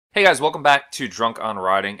Hey guys, welcome back to Drunk on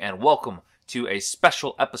Riding, and welcome to a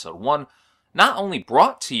special episode. One not only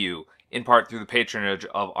brought to you in part through the patronage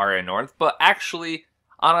of Ariya Norinth, but actually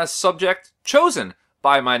on a subject chosen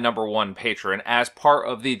by my number one patron as part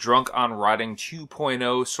of the Drunk on Riding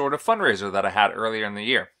 2.0 sort of fundraiser that I had earlier in the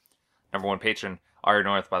year. Number one patron, Ariya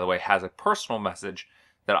Norinth, by the way, has a personal message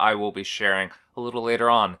that I will be sharing a little later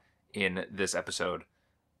on in this episode,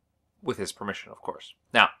 with his permission, of course.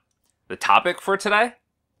 Now, the topic for today?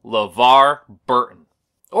 LeVar Burton.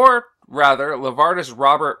 Or rather, LeVardus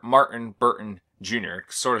Robert Martin Burton Jr.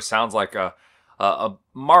 Sort of sounds like a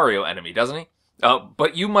Mario enemy, doesn't he?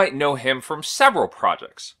 But you might know him from several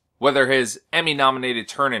projects. Whether his Emmy-nominated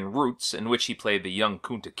turn in Roots, in which he played the young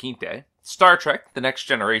Kunta Kinte, Star Trek: The Next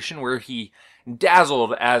Generation, where he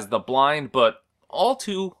dazzled as the blind but all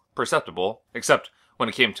too perceptible, except when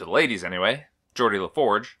it came to the ladies anyway, Geordie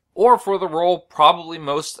LaForge, or for the role probably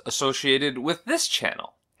most associated with this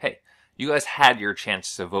channel. Hey, you guys had your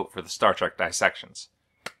chance to vote for the Star Trek dissections.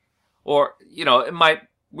 Or,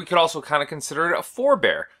 we could also kind of consider it a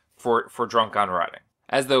forebear for Drunk on Riding,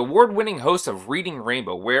 as the award-winning host of Reading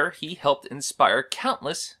Rainbow, where he helped inspire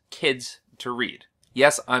countless kids to read.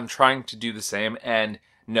 Yes, I'm trying to do the same, and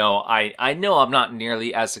no, I know I'm not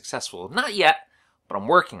nearly as successful. Not yet, but I'm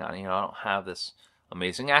working on it. I don't have this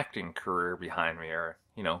amazing acting career behind me, or,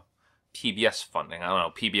 PBS funding. I don't know,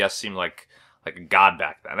 PBS seemed like a god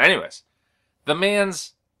back then. Anyways, the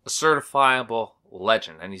man's a certifiable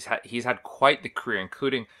legend, and he's had quite the career,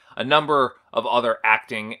 including a number of other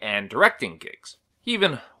acting and directing gigs. He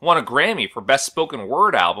even won a Grammy for Best Spoken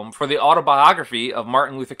Word Album for the autobiography of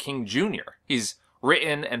Martin Luther King Jr. He's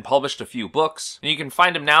written and published a few books, and you can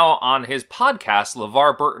find him now on his podcast,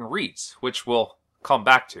 LeVar Burton Reads, which we'll come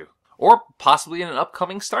back to. Or possibly in an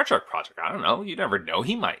upcoming Star Trek project. I don't know. You never know.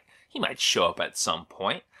 He might show up at some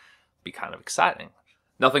point. Be kind of exciting.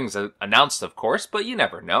 Nothing's announced, of course, but you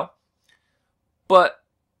never know. But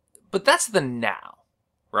that's the now,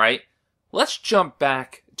 right? Let's jump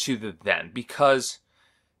back to the then, because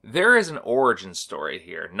there is an origin story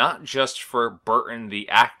here, not just for Burton the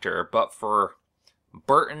actor, but for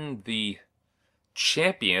Burton the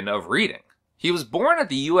champion of reading. He was born at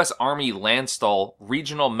the U.S. Army Landstuhl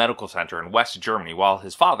Regional Medical Center in West Germany, while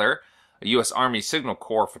his father, a U.S. Army Signal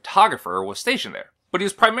Corps photographer, was stationed there. But he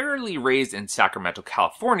was primarily raised in Sacramento,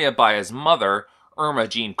 California by his mother, Irma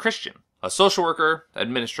Jean Christian, a social worker,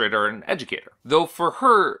 administrator, and educator. Though for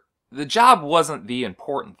her, the job wasn't the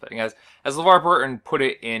important thing. As LeVar Burton put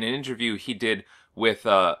it in an interview he did with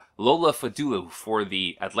Lola Fadulu for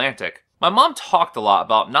The Atlantic, "My mom talked a lot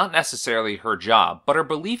about not necessarily her job, but her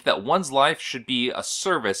belief that one's life should be a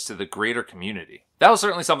service to the greater community." That was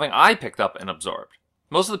certainly something I picked up and absorbed.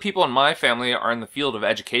 Most of the people in my family are in the field of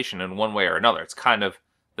education in one way or another. It's kind of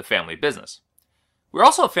the family business. We're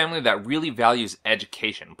also a family that really values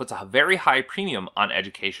education, puts a very high premium on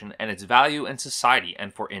education and its value in society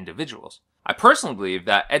and for individuals. I personally believe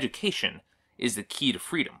that education is the key to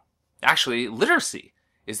freedom. Actually, literacy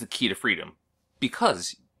is the key to freedom,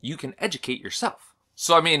 because you can educate yourself.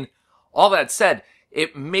 So, all that said,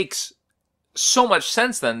 it makes so much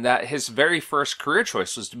sense then that his very first career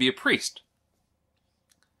choice was to be a priest.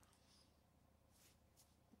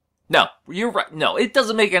 No, you're right. No, it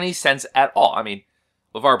doesn't make any sense at all.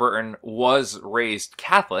 LeVar Burton was raised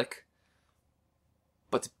Catholic,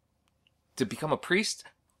 but to become a priest?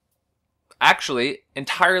 Actually,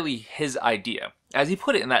 entirely his idea. As he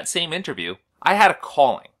put it in that same interview, "I had a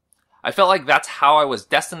calling. I felt like that's how I was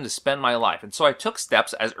destined to spend my life, and so I took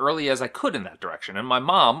steps as early as I could in that direction, and my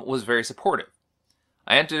mom was very supportive.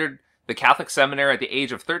 I entered the Catholic seminary at the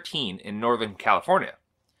age of 13 in Northern California.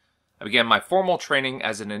 I began my formal training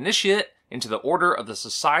as an initiate into the Order of the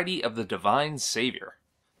Society of the Divine Savior."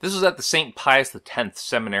 This was at the St. Pius X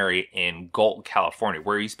Seminary in Galt, California,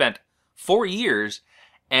 where he spent 4 years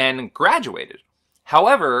and graduated.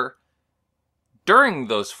 However, during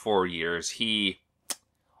those 4 years, he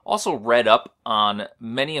also read up on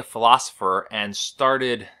many a philosopher and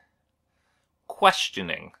started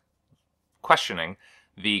questioning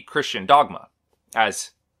the Christian dogma.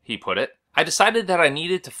 As he put it, "I decided that I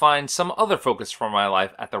needed to find some other focus for my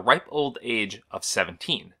life at the ripe old age of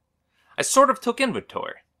 17. I sort of took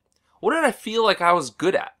inventory. What did I feel like I was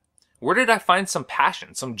good at? Where did I find some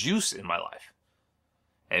passion, some juice in my life?"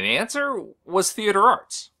 And the answer was theater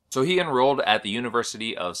arts. So he enrolled at the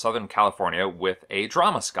University of Southern California with a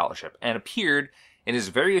drama scholarship and appeared in his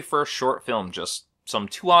very first short film just some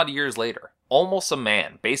 2 odd years later, Almost a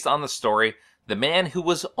Man, based on the story The Man Who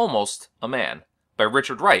Was Almost a Man by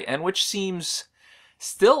Richard Wright, and which seems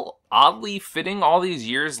still oddly fitting all these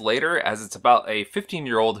years later, as it's about a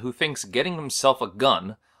 15-year-old who thinks getting himself a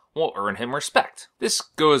gun will earn him respect. This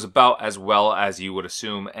goes about as well as you would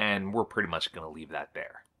assume, and we're pretty much going to leave that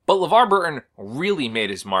there. But LeVar Burton really made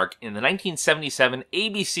his mark in the 1977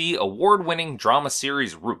 ABC award-winning drama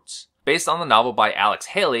series Roots, based on the novel by Alex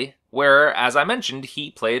Haley, where, as I mentioned,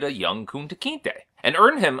 he played a young Kunta Kinte, and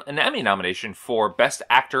earned him an Emmy nomination for Best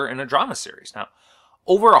Actor in a Drama Series. Now,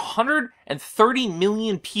 over 130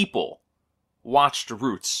 million people watched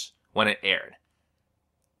Roots when it aired.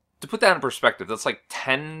 To put that in perspective, that's like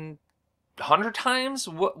 100 times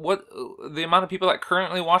what the amount of people that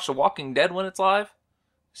currently watch The Walking Dead when it's live?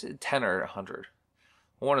 Is it 10 or 100?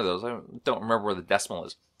 One of those. I don't remember where the decimal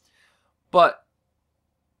is. But,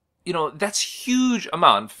 you know, that's huge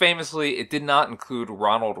amount. Famously, it did not include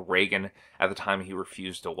Ronald Reagan at the time. He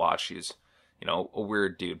refused to watch. He's, you know, a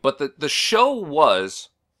weird dude. But the show was,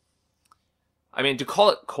 I mean, to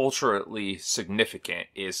call it culturally significant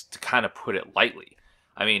is to kind of put it lightly.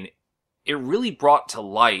 I mean, it really brought to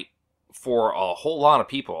light for a whole lot of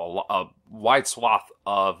people, a wide swath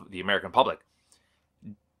of the American public,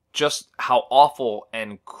 just how awful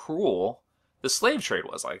and cruel the slave trade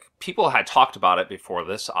was. Like, people had talked about it before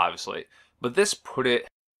this, obviously, but this put it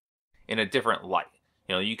in a different light.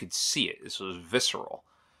 You know, you could see it. This was visceral.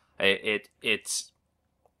 It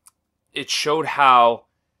showed how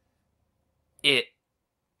it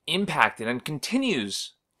impacted and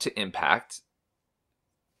continues to impact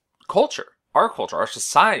culture, our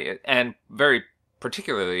society, and very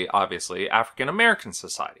particularly, obviously, African-American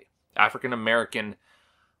society, African-American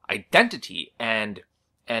identity, and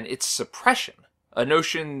its suppression. A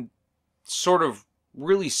notion sort of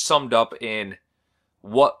really summed up in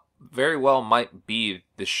what very well might be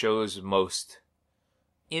the show's most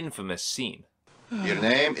infamous scene. Your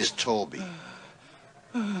name is Toby.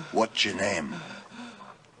 What's your name?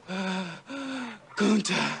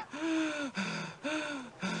 Kunta.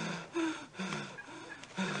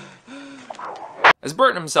 As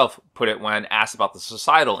Burton himself put it when asked about the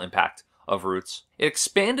societal impact of Roots, it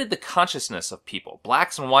expanded the consciousness of people.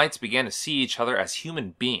 Blacks and whites began to see each other as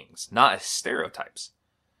human beings, not as stereotypes.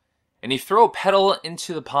 And you throw a pebble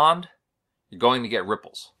into the pond, you're going to get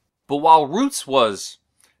ripples. But while Roots was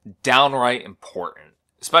downright important,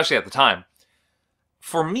 especially at the time,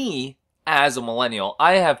 for me, as a millennial,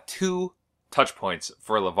 I have two touch points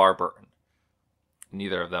for LeVar Burton.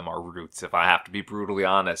 Neither of them are Roots, if I have to be brutally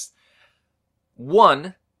honest.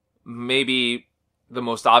 One, maybe the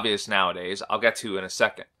most obvious nowadays, I'll get to in a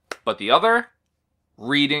second. But the other,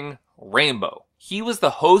 Reading Rainbow. He was the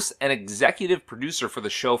host and executive producer for the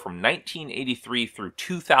show from 1983 through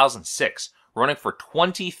 2006, running for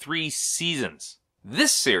 23 seasons.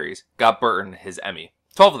 This series got Burton his Emmy.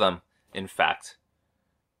 12 of them, in fact.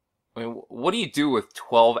 I mean, what do you do with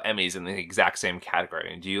 12 Emmys in the exact same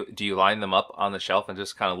category? Do you line them up on the shelf and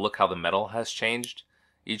just kind of look how the medal has changed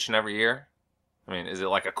each and every year? I mean, is it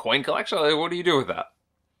like a coin collection? Like, what do you do with that?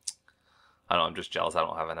 I don't know, I'm just jealous I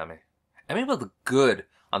don't have an Emmy. Emmy would look good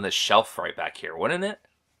on this shelf right back here, wouldn't it?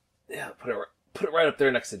 Yeah, put it right up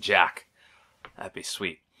there next to Jack. That'd be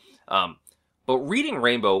sweet. But Reading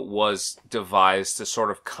Rainbow was devised to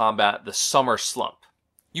sort of combat the summer slump.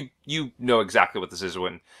 You know exactly what this is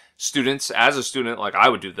when students, as a student, like I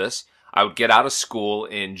would do this, I would get out of school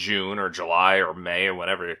in June or July or May or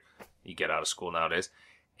whenever you get out of school nowadays,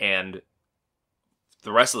 and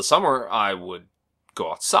the rest of the summer, I would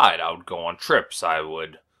go outside. I would go on trips. I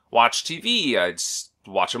would watch TV. I'd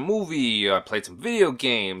watch a movie. I played some video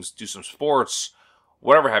games, do some sports,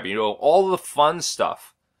 whatever have you. You know, all the fun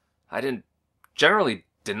stuff. I generally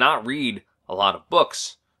did not read a lot of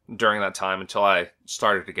books during that time until I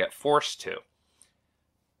started to get forced to.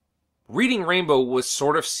 Reading Rainbow was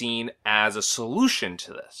sort of seen as a solution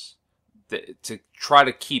to this, to try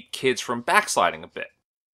to keep kids from backsliding a bit.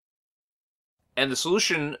 And the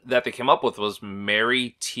solution that they came up with was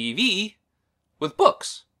marry TV with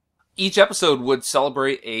books. Each episode would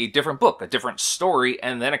celebrate a different book, a different story,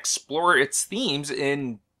 and then explore its themes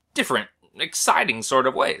in different, exciting sort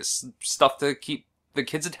of ways. Stuff to keep the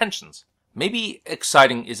kids' attentions. Maybe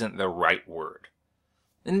exciting isn't the right word.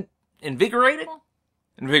 Invigorating?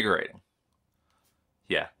 Invigorating.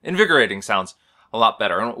 Yeah, invigorating sounds a lot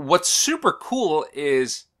better. And what's super cool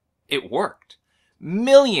is it worked.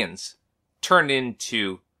 Millions turned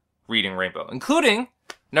into Reading Rainbow, including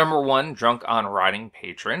 #1 drunk on riding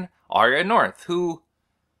patron, Ariya Norinth, who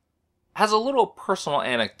has a little personal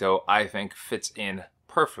anecdote I think fits in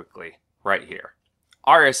perfectly right here.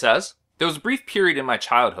 Ariya says, "There was a brief period in my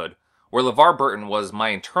childhood where LeVar Burton was my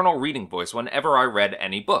internal reading voice whenever I read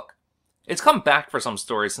any book. It's come back for some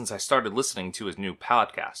stories since I started listening to his new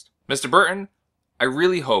podcast. Mr. Burton, I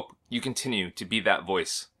really hope you continue to be that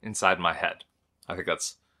voice inside my head." I think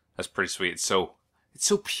that's That's pretty sweet. It's so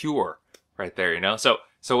pure right there, you know? So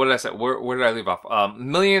what did I say? Where did I leave off?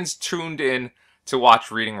 Millions tuned in to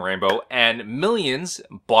watch Reading Rainbow, and millions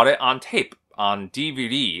bought it on tape, on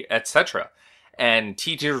DVD, etc. And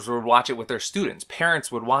teachers would watch it with their students.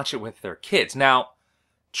 Parents would watch it with their kids. Now,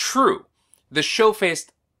 true, the show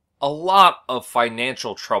faced a lot of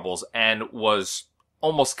financial troubles and was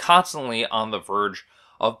almost constantly on the verge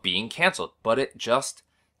of being canceled, but it just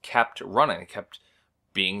kept running. It kept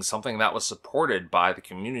being something that was supported by the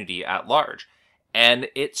community at large. And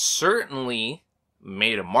it certainly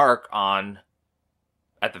made a mark on,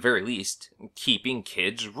 at the very least, keeping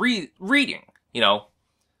kids reading, you know,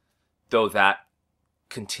 though that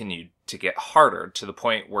continued to get harder to the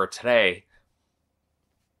point where today,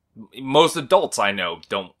 most adults I know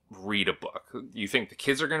don't read a book. You think the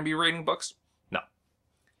kids are going to be reading books? No.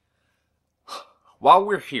 While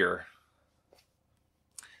we're here,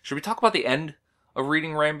 should we talk about the end of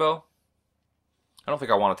Reading Rainbow? I don't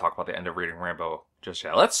think I want to talk about the end of Reading Rainbow just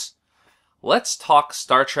yet. Let's talk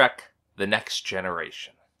Star Trek: The Next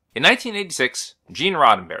Generation. In 1986, Gene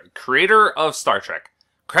Roddenberry, creator of Star Trek,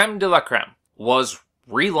 creme de la creme, was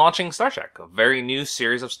relaunching Star Trek, a very new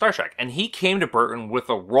series of Star Trek, and he came to Burton with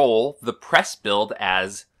a role the press billed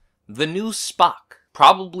as the new Spock,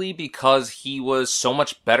 probably because he was so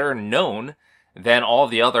much better known than all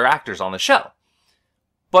the other actors on the show.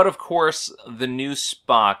 But of course, the new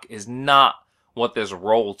Spock is not what this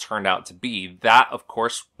role turned out to be. That, of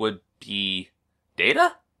course, would be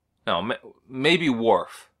Data? No, maybe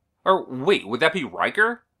Worf. Or wait, would that be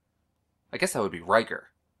Riker? I guess that would be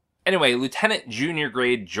Riker. Anyway, Lieutenant Junior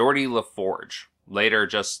Grade Geordi LaForge, later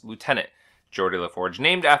just Lieutenant Geordi LaForge,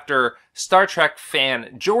 named after Star Trek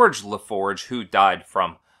fan George LaForge, who died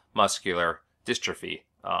from muscular dystrophy,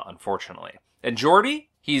 unfortunately. And Geordi,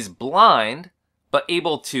 he's blind, but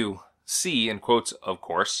able to see, in quotes, of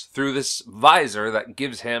course, through this visor that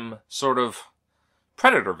gives him sort of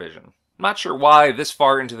predator vision. I'm not sure why this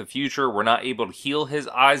far into the future we're not able to heal his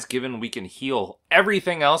eyes, given we can heal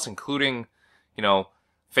everything else, including, you know,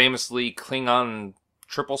 famously Klingon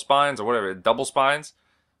triple spines or whatever, double spines.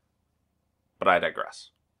 But I digress.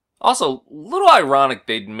 Also, little ironic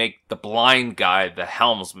they'd make the blind guy the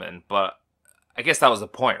helmsman, but I guess that was the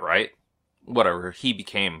point, right? Whatever, he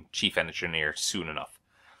became chief engineer soon enough.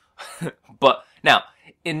 But now,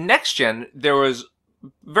 in Next Gen, there was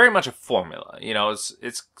very much a formula. You know,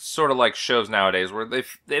 it's sort of like shows nowadays where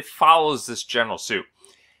it follows this general suit.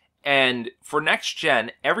 And for Next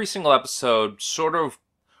Gen, every single episode sort of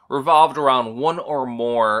revolved around one or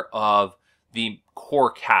more of the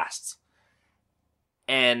core casts.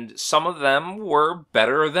 And some of them were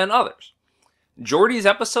better than others. Geordi's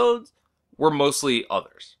episodes were mostly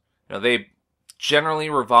others. You know, they generally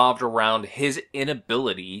revolved around his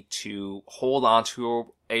inability to hold on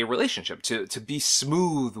to a relationship, to be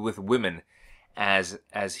smooth with women, as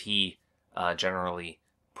he generally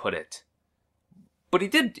put it. But he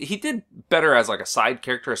did better as like a side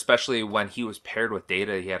character, especially when he was paired with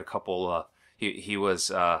Data. He had a couple. He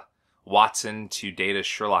was Watson to Data's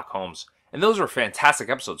Sherlock Holmes, and those were fantastic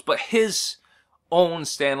episodes. But his own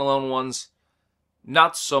standalone ones,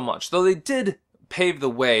 not so much. Though they did pave the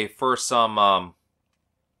way for some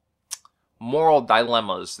moral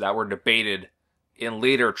dilemmas that were debated in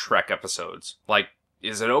later Trek episodes. Like,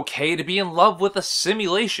 is it okay to be in love with a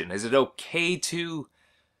simulation? Is it okay to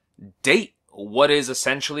date what is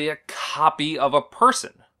essentially a copy of a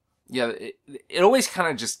person? Yeah, it always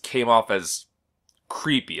kind of just came off as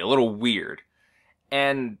creepy, a little weird,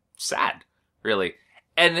 and sad, really.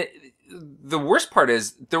 And the worst part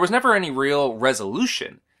is, there was never any real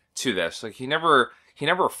resolution to this. Like, he never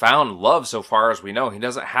found love so far as we know. He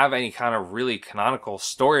doesn't have any kind of really canonical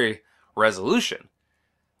story resolution.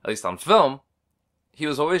 At least on film, he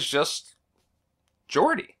was always just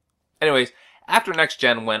Geordi. Anyways, after Next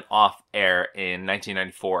Gen went off air in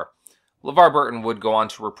 1994, LeVar Burton would go on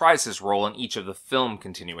to reprise his role in each of the film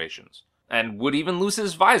continuations, and would even lose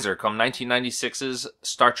his visor come 1996's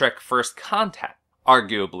Star Trek First Contact.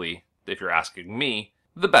 Arguably, if you're asking me,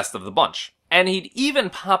 the best of the bunch. And he'd even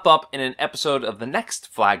pop up in an episode of the next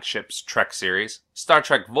flagship Trek series, Star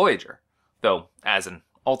Trek Voyager, though as an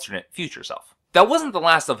alternate future self. That wasn't the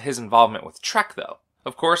last of his involvement with Trek, though.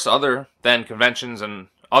 Of course, other than conventions and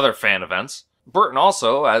other fan events, Burton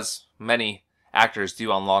also, as many actors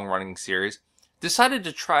do on long-running series, decided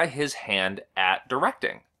to try his hand at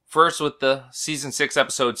directing. First with the Season 6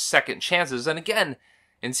 episode Second Chances, and again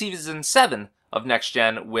in Season 7 of Next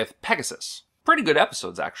Gen with Pegasus. Pretty good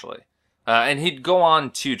episodes, actually. And he'd go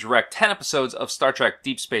on to direct 10 episodes of Star Trek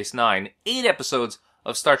Deep Space Nine, 8 episodes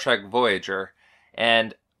of Star Trek Voyager,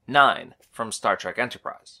 and 9 from Star Trek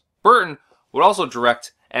Enterprise. Burton would also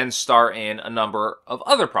direct and star in a number of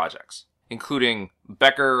other projects, including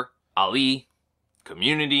Becker, Ali,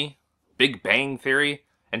 Community, Big Bang Theory,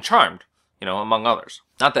 and Charmed, among others.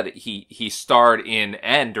 Not that he starred in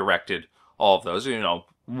and directed all of those,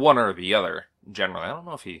 one or the other, generally. I don't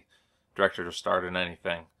know if he directed or starred in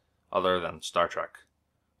anything other than Star Trek.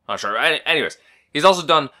 Not sure. Anyways, he's also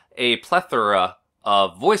done a plethora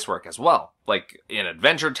of voice work as well, like in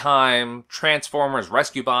Adventure Time, Transformers,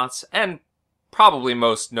 Rescue Bots, and probably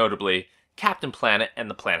most notably, Captain Planet and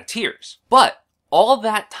the Planeteers. But all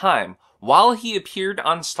that time, while he appeared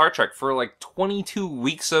on Star Trek for like 22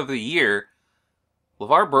 weeks of the year,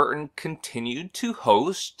 LeVar Burton continued to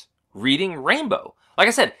host Reading Rainbow. Like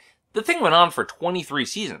I said, the thing went on for 23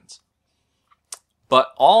 seasons.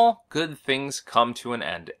 But all good things come to an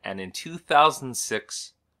end, and in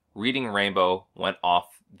 2006, Reading Rainbow went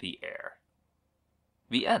off the air.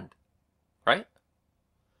 The end. Right?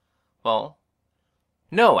 Well,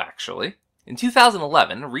 no, actually. In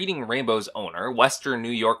 2011, Reading Rainbow's owner, Western New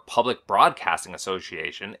York Public Broadcasting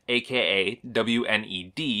Association, aka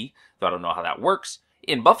WNED, though I don't know how that works,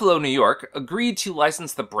 in Buffalo, New York, agreed to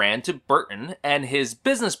license the brand to Burton and his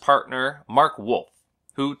business partner, Mark Wolf,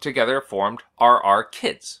 who together formed RR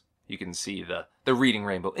Kids. You can see the Reading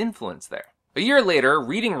Rainbow influence there. A year later,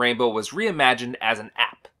 Reading Rainbow was reimagined as an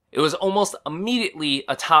app. It was almost immediately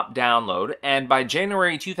a top download, and by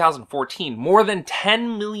January 2014, more than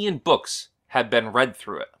 10 million books had been read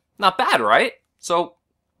through it. Not bad, right? So,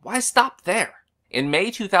 why stop there? In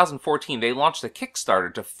May 2014, they launched a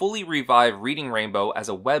Kickstarter to fully revive Reading Rainbow as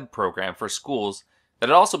a web program for schools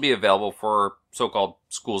that'd also be available for so-called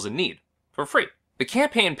schools in need, for free. The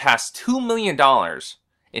campaign passed $2 million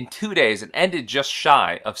in 2 days and ended just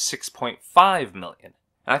shy of $6.5 million.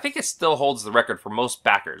 And I think it still holds the record for most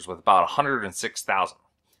backers with about 106,000.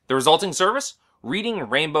 The resulting service? Reading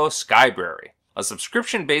Rainbow Skybrary, a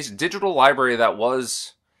subscription-based digital library that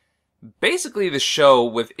was basically the show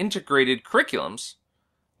with integrated curriculums,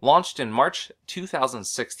 launched in March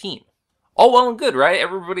 2016. All well and good, right?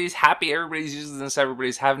 Everybody's happy, everybody's using this,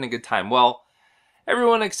 everybody's having a good time. Well,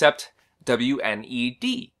 everyone except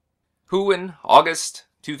WNED, who in August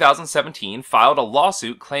 2017 filed a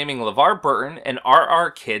lawsuit claiming LeVar Burton and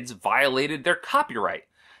RR Kids violated their copyright,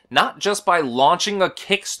 not just by launching a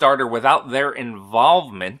Kickstarter without their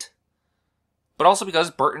involvement, but also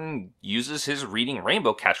because Burton uses his Reading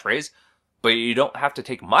Rainbow catchphrase, but you don't have to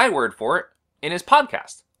take my word for it, in his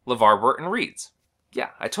podcast, LeVar Burton Reads. Yeah,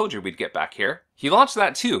 I told you we'd get back here. He launched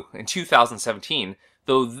that too in 2017,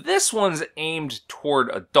 though this one's aimed toward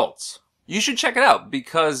adults. You should check it out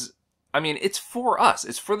because, it's for us.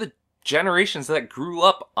 It's for the generations that grew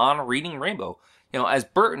up on Reading Rainbow. As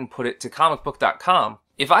Burton put it to comicbook.com,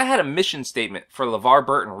 if I had a mission statement for LeVar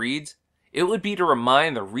Burton Reads, it would be to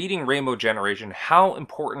remind the Reading Rainbow generation how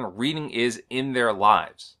important reading is in their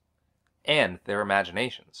lives and their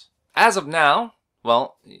imaginations. As of now,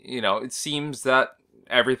 well, it seems that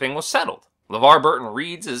everything was settled. LeVar Burton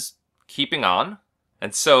Reads is keeping on,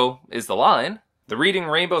 and so is the line. The Reading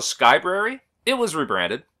Rainbow Skybrary, it was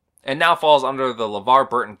rebranded, and now falls under the LeVar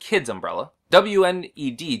Burton Kids umbrella.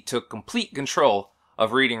 WNED took complete control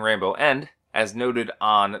of Reading Rainbow, and, as noted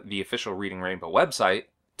on the official Reading Rainbow website,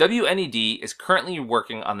 WNED is currently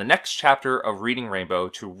working on the next chapter of Reading Rainbow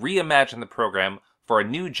to reimagine the program for a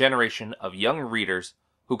new generation of young readers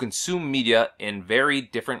who consume media in very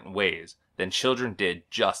different ways than children did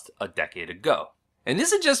just a decade ago. And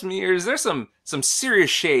is it just me, or is there some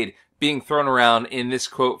serious shade being thrown around in this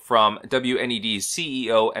quote from WNED's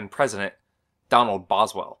CEO and president, Donald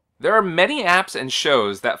Boswell? There are many apps and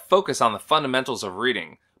shows that focus on the fundamentals of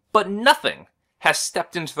reading, but nothing has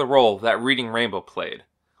stepped into the role that Reading Rainbow played,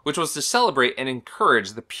 which was to celebrate and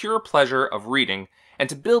encourage the pure pleasure of reading and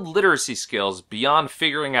to build literacy skills beyond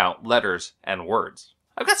figuring out letters and words.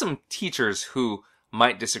 I've got some teachers who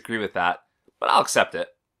might disagree with that, but I'll accept it.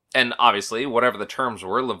 And obviously, whatever the terms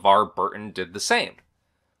were, LeVar Burton did the same.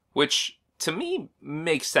 Which, to me,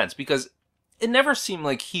 makes sense, because it never seemed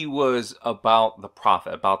like he was about the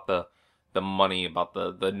profit, about the money, about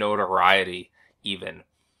the notoriety, even.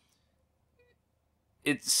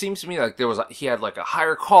 It seems to me like he had like a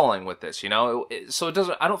higher calling with this, so it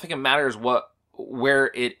doesn't, I don't think it matters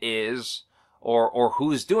where it is or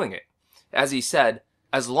who's doing it. As he said,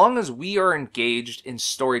 as long as we are engaged in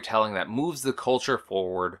storytelling that moves the culture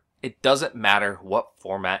forward, it doesn't matter what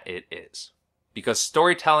format it is. Because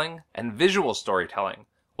storytelling and visual storytelling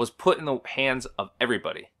was put in the hands of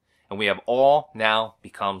everybody, and we have all now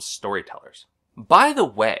become storytellers. By the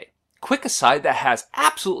way, quick aside that has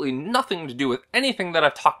absolutely nothing to do with anything that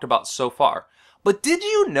I've talked about so far, But did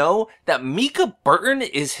you know that Mika Burton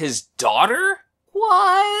is his daughter?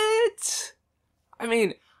 What? I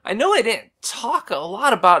mean, I know I didn't talk a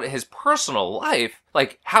lot about his personal life,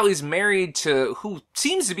 like how he's married to who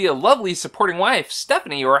seems to be a lovely supporting wife,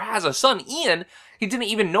 Stephanie, or has a son, Ian, he didn't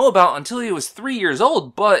even know about until he was 3 years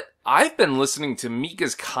old, but I've been listening to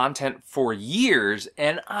Mika's content for years,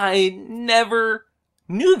 and I never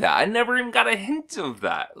knew that. I never even got a hint of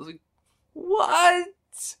that. I was like, what?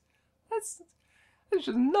 That's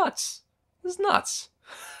just nuts. This is nuts.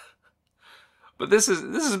 But this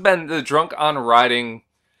has been the Drunk on Riding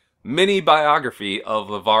mini biography of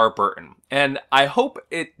LeVar Burton. And I hope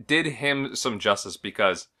it did him some justice,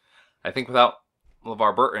 because I think without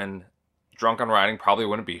LeVar Burton, Drunk on Riding probably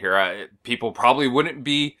wouldn't be here. People probably wouldn't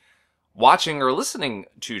be watching or listening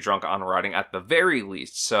to Drunk on Riding at the very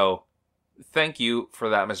least. So thank you for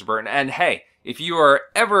that, Mr. Burton. And hey, if you are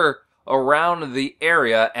ever around the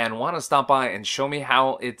area and want to stop by and show me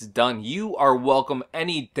how it's done, you are welcome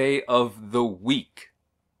any day of the week.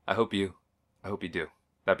 I hope you do.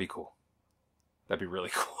 That'd be cool. That'd be really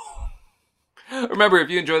cool. Remember, if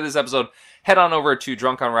you enjoyed this episode, head on over to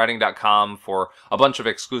drunkonriding.com for a bunch of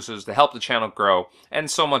exclusives to help the channel grow and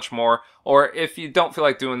so much more. Or if you don't feel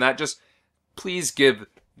like doing that, just please give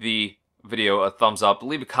the video a thumbs up,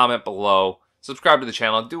 leave a comment below, subscribe to the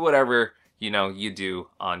channel, do whatever you do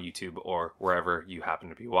on YouTube or wherever you happen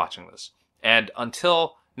to be watching this. And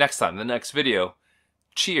until next time, the next video,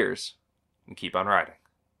 cheers and keep on riding.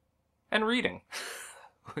 And reading.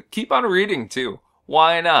 Keep on reading too.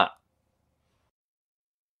 Why not?